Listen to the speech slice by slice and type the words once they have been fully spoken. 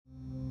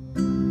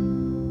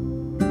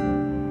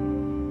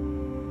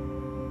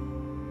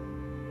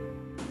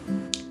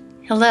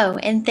Hello,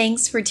 and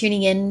thanks for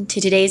tuning in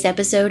to today's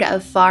episode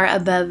of Far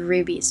Above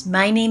Rubies.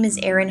 My name is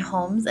Erin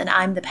Holmes, and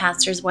I'm the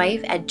pastor's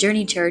wife at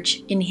Journey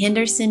Church in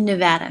Henderson,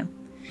 Nevada.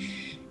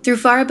 Through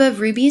Far Above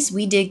Rubies,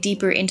 we dig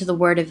deeper into the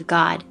Word of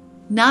God,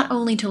 not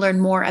only to learn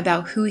more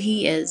about who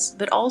He is,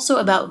 but also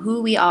about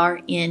who we are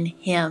in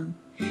Him.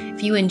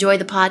 If you enjoy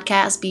the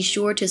podcast, be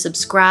sure to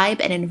subscribe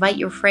and invite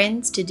your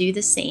friends to do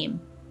the same.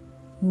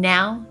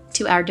 Now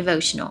to our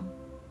devotional.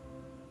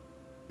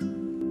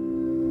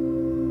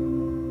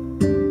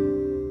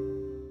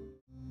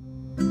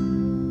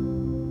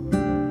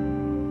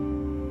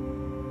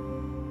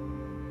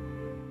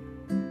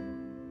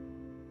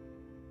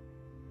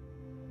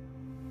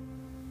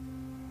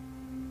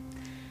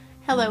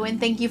 Hello, and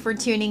thank you for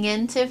tuning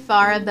in to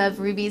Far Above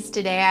Rubies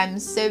today. I'm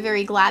so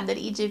very glad that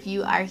each of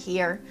you are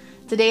here.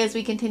 Today, as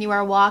we continue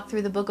our walk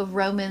through the book of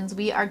Romans,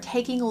 we are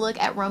taking a look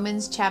at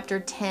Romans chapter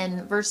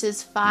 10,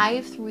 verses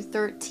 5 through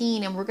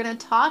 13, and we're going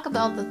to talk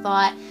about the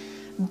thought,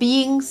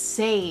 being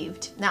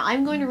saved. Now,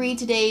 I'm going to read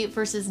today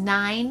verses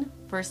 9,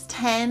 verse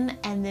 10,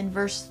 and then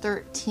verse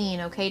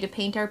 13, okay, to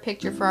paint our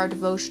picture for our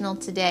devotional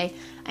today.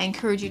 I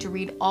encourage you to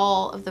read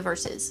all of the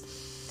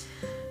verses.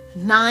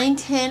 9,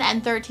 10,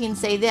 and 13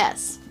 say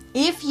this: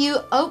 If you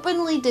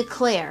openly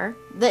declare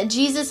that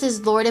Jesus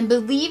is Lord and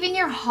believe in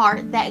your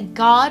heart that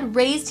God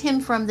raised him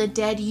from the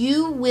dead,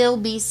 you will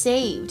be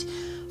saved.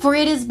 For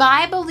it is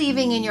by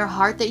believing in your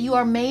heart that you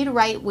are made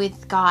right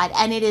with God,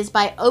 and it is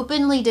by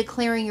openly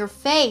declaring your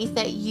faith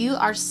that you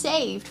are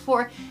saved.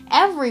 For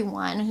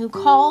everyone who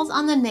calls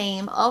on the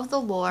name of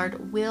the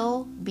Lord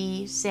will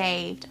be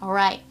saved. All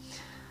right.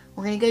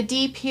 We're going to go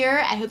deep here.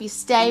 I hope you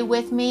stay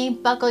with me.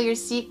 Buckle your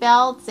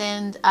seatbelts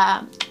and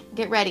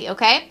get ready,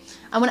 okay?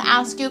 I'm going to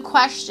ask you a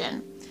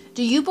question.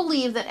 Do you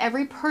believe that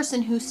every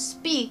person who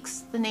speaks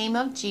the name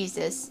of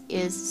Jesus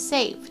is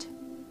saved?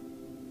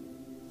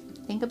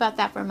 Think about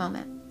that for a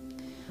moment.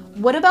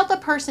 What about the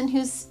person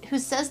who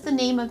says the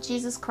name of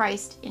Jesus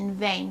Christ in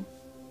vain?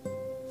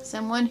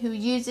 Someone who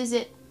uses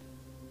it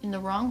in the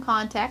wrong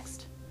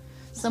context?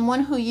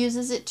 Someone who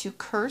uses it to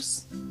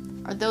curse?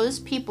 Are those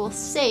people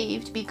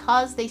saved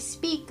because they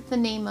speak the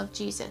name of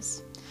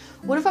Jesus?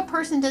 What if a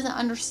person doesn't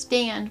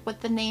understand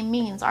what the name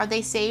means? Are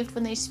they saved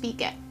when they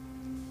speak it?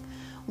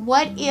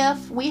 What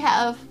if we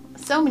have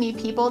so many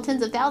people,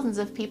 tens of thousands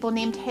of people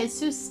named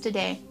Jesus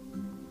today?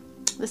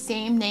 The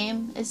same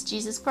name as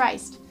Jesus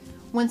Christ.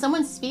 When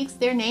someone speaks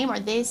their name, are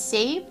they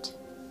saved?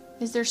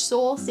 Is their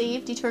soul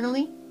saved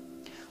eternally?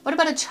 What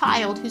about a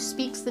child who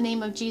speaks the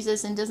name of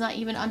Jesus and does not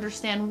even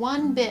understand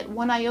one bit,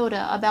 one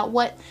iota about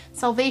what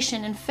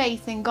salvation and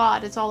faith in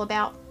God is all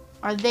about?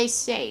 Are they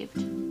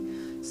saved?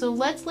 So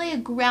let's lay a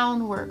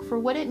groundwork for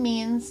what it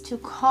means to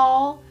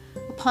call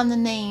upon the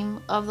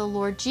name of the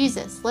Lord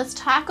Jesus. Let's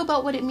talk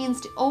about what it means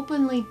to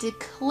openly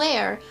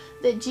declare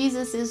that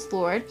Jesus is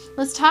Lord.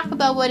 Let's talk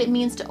about what it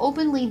means to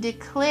openly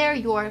declare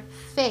your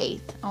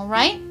faith, all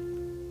right?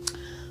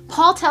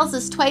 Paul tells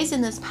us twice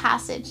in this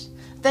passage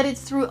that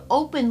it's through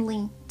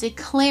openly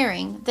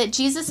declaring that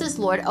Jesus is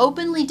Lord,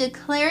 openly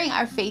declaring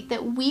our faith,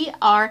 that we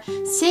are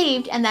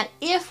saved, and that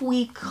if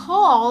we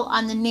call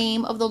on the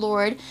name of the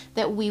Lord,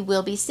 that we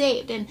will be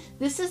saved. And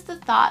this is the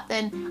thought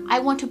that I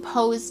want to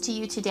pose to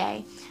you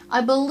today. I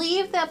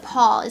believe that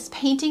Paul is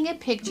painting a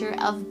picture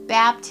of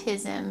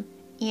baptism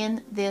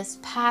in this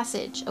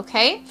passage,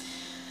 okay?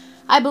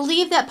 I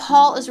believe that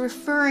Paul is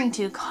referring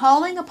to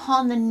calling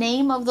upon the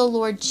name of the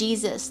Lord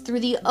Jesus through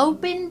the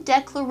open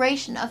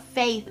declaration of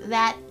faith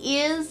that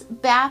is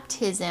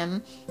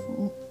baptism,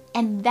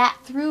 and that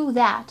through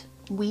that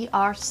we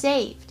are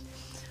saved.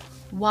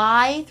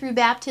 Why through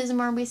baptism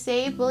are we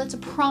saved? Well, it's a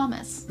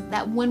promise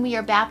that when we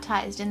are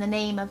baptized in the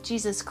name of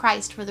Jesus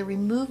Christ for the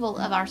removal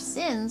of our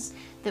sins,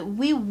 that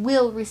we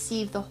will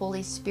receive the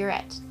Holy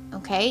Spirit.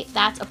 Okay?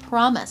 That's a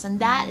promise, and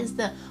that is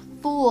the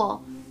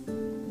full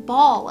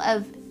ball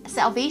of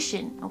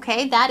salvation,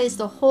 okay? That is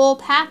the whole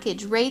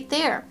package right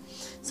there.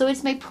 So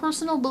it's my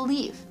personal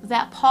belief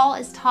that Paul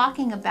is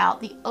talking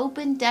about the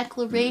open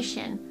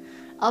declaration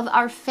of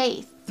our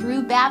faith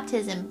through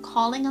baptism,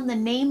 calling on the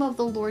name of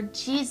the Lord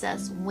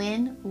Jesus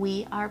when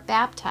we are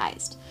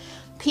baptized.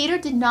 Peter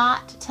did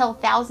not tell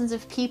thousands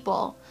of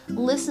people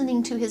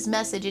listening to his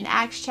message in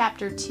Acts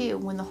chapter 2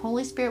 when the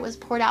Holy Spirit was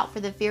poured out for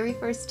the very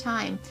first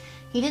time.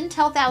 He didn't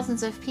tell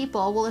thousands of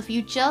people, well, if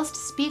you just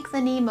speak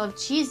the name of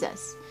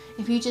Jesus,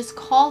 if you just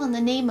call in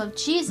the name of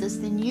Jesus,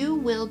 then you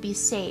will be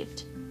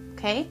saved,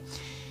 okay?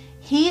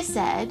 He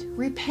said,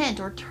 repent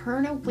or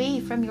turn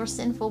away from your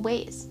sinful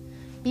ways.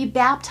 Be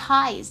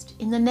baptized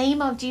in the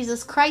name of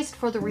Jesus Christ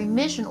for the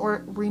remission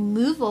or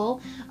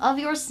removal of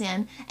your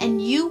sin,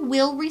 and you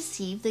will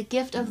receive the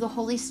gift of the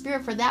Holy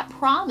Spirit. For that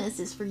promise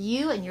is for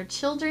you and your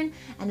children,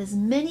 and as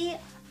many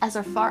as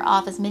are far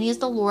off, as many as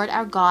the Lord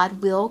our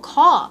God will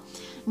call.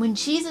 When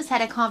Jesus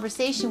had a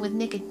conversation with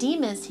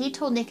Nicodemus, he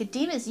told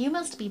Nicodemus, you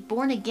must be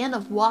born again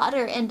of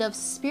water and of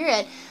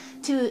spirit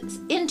to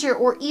enter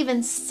or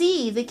even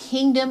see the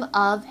kingdom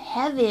of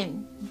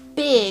heaven.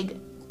 Big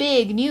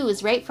big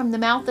news right from the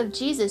mouth of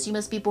Jesus. You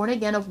must be born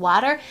again of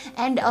water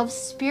and of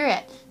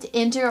spirit to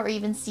enter or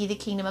even see the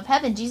kingdom of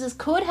heaven. Jesus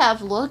could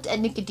have looked at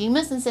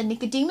Nicodemus and said,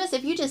 Nicodemus,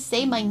 if you just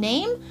say my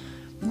name,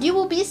 you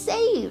will be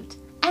saved.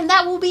 And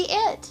that will be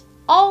it.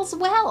 All's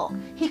well.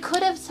 He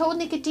could have told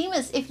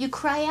Nicodemus, if you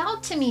cry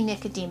out to me,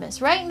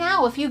 Nicodemus, right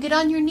now, if you get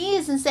on your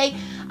knees and say,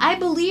 I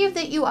believe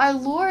that you are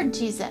Lord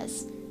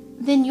Jesus,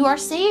 then you are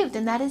saved,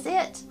 and that is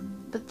it.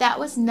 But that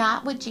was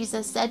not what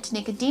Jesus said to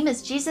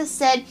Nicodemus. Jesus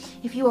said,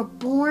 if you are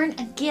born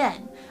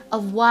again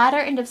of water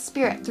and of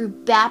spirit through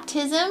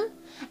baptism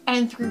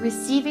and through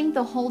receiving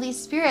the Holy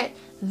Spirit,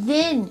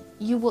 then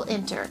you will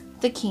enter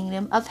the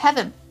kingdom of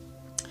heaven.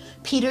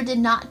 Peter did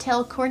not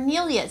tell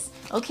Cornelius,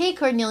 okay,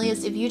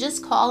 Cornelius, if you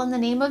just call in the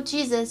name of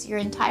Jesus, your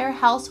entire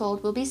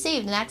household will be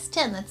saved. In Acts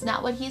 10, that's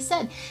not what he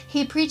said.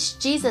 He preached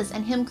Jesus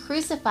and him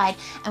crucified.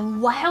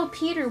 And while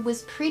Peter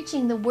was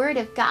preaching the word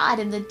of God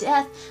and the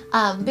death,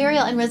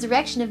 burial, and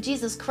resurrection of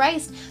Jesus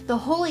Christ, the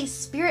Holy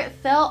Spirit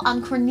fell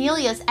on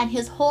Cornelius and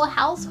his whole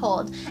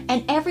household.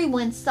 And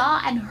everyone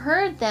saw and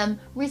heard them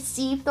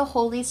receive the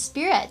Holy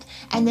Spirit.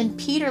 And then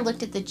Peter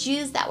looked at the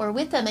Jews that were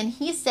with him and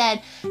he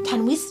said,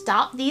 can we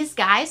stop these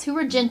guys who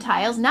were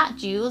Gentiles, not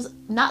Jews,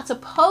 not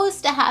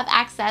supposed to have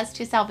access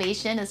to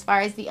salvation as far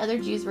as the other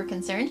Jews were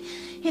concerned?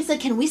 He said,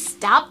 can we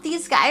stop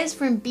these guys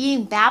from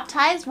being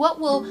baptized? What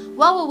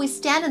will we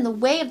stand in the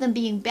way of them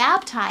being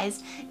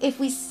baptized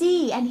if we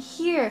see and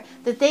hear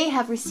that they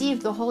have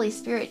received the Holy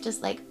Spirit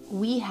just like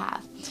we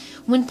have?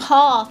 When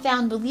Paul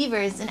found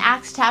believers in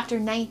Acts chapter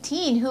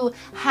 19 who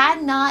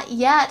had not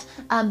yet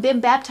been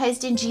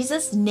baptized in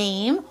Jesus'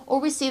 name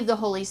or received the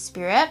Holy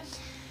Spirit,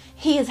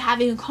 he is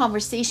having a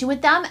conversation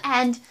with them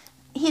and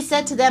he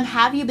said to them,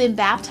 have you been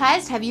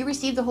baptized? Have you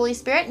received the Holy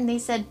Spirit? And they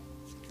said,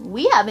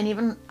 we haven't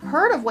even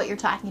heard of what you're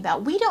talking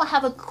about. We don't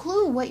have a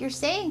clue what you're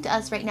saying to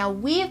us right now.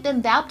 We have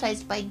been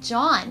baptized by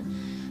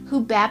John,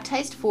 who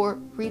baptized for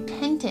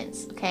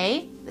repentance.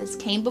 Okay, this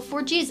came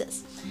before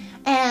Jesus.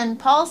 And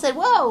Paul said,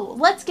 whoa,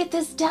 let's get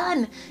this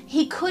done.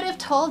 He could have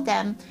told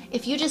them,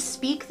 if you just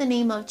speak the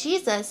name of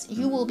Jesus,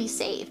 you will be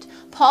saved.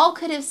 Paul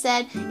could have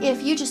said,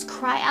 if you just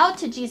cry out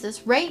to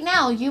Jesus right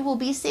now, you will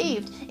be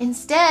saved.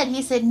 Instead,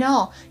 he said,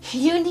 no,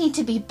 you need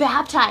to be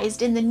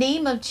baptized in the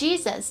name of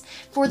Jesus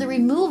for the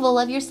removal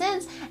of your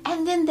sins.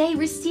 And then they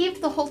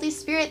received the Holy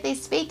Spirit. They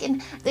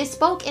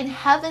spoke in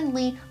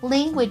heavenly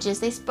languages.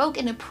 They spoke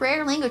in a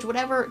prayer language,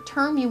 whatever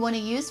term you want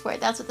to use for it.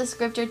 That's what the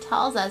scripture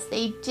tells us.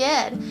 They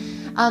did.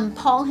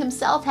 Paul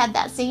himself had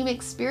that same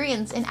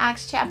experience in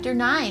Acts chapter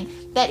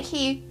 9, that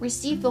he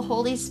received the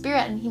Holy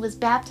Spirit and he was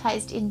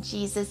baptized in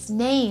Jesus'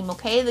 name.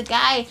 Okay, the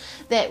guy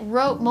that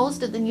wrote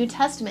most of the New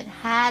Testament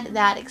had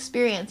that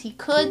experience. He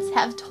could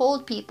have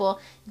told people,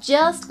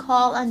 just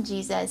call on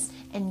Jesus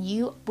and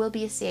you will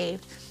be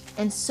saved.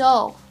 And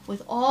so,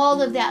 with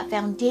all of that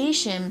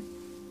foundation,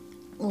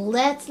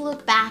 let's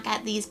look back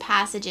at these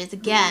passages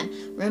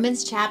again.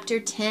 Romans chapter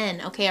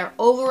 10. Okay, our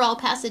overall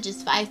passage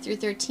is 5 through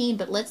 13,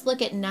 but let's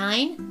look at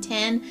 9,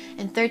 10,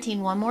 and 13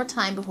 one more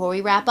time before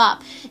we wrap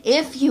up.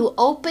 If you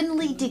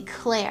openly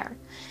declare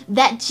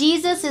that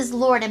Jesus is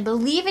Lord and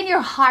believe in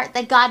your heart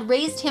that God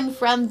raised him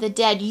from the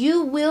dead,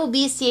 you will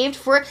be saved.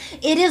 For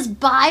it is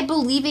by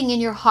believing in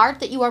your heart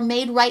that you are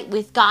made right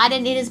with God,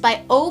 and it is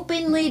by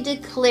openly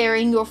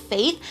declaring your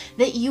faith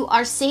that you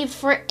are saved.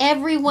 For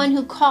everyone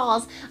who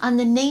calls on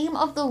the name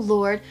of the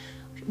Lord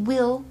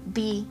will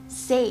be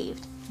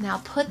saved.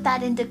 Now put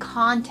that into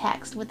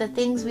context with the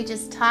things we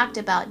just talked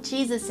about,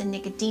 Jesus and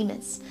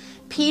Nicodemus.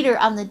 Peter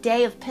on the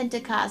day of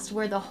Pentecost,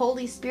 where the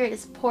Holy Spirit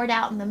is poured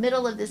out in the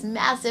middle of this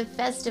massive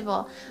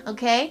festival,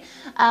 okay?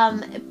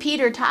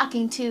 Peter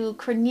talking to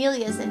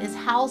Cornelius and his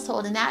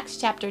household in Acts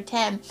chapter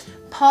 10.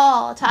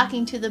 Paul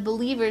talking to the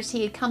believers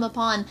he had come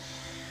upon,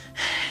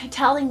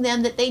 telling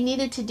them that they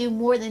needed to do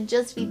more than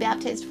just be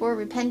baptized for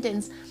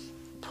repentance.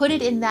 Put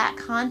it in that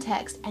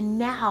context, and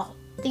now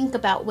think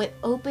about what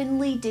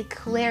openly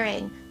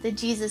declaring that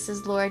Jesus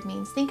is Lord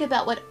means. Think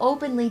about what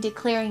openly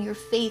declaring your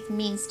faith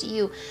means to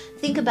you.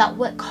 Think about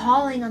what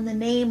calling on the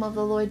name of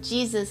the Lord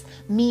Jesus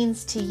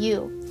means to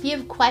you. If you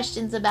have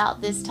questions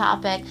about this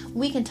topic,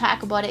 we can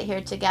talk about it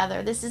here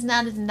together. This is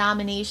not a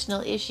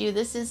denominational issue.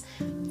 This is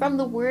from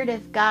the Word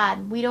of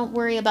God. We don't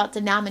worry about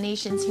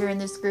denominations here in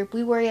this group.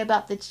 We worry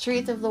about the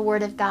truth of the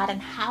Word of God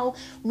and how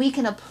we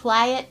can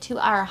apply it to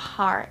our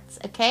hearts,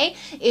 okay?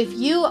 If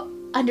you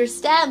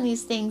understand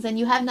these things and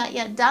you have not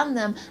yet done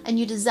them and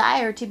you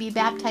desire to be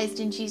baptized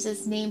in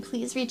Jesus' name,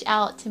 please reach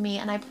out to me,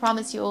 and I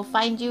promise you, I will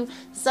find you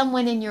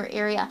someone in your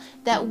area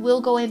that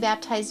will go and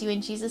baptize you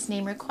in Jesus'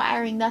 name,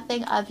 requiring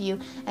nothing of you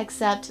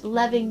except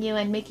loving you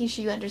and making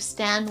sure you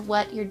understand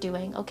what you're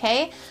doing,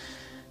 okay?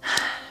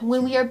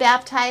 When we are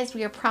baptized,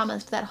 we are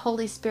promised that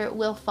Holy Spirit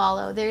will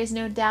follow. There is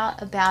no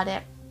doubt about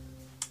it.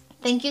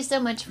 Thank you so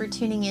much for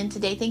tuning in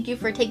today. Thank you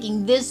for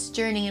taking this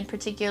journey in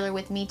particular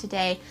with me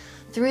today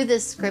through the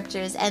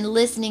scriptures and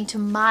listening to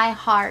my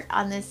heart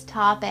on this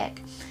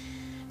topic.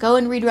 Go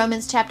and read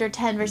Romans chapter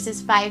 10,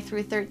 verses 5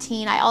 through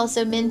 13. I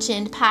also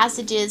mentioned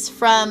passages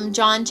from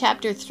John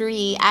chapter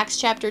 3, Acts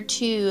chapter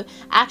 2,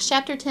 Acts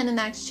chapter 10, and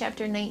Acts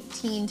chapter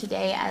 19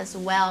 today as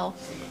well.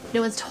 No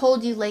one's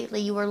told you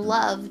lately you are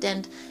loved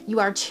and you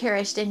are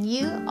cherished and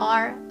you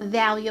are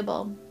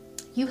valuable.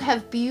 You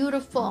have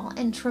beautiful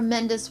and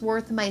tremendous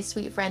worth, my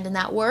sweet friend, and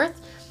that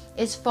worth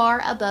is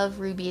far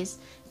above rubies.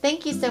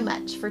 Thank you so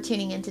much for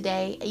tuning in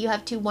today. You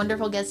have 2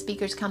 wonderful guest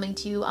speakers coming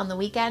to you on the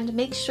weekend.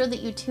 Make sure that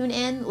you tune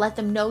in, let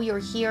them know you're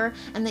here,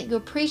 and that you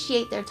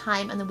appreciate their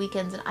time on the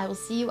weekends. And I will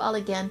see you all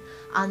again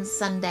on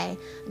Sunday.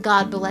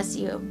 God bless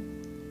you.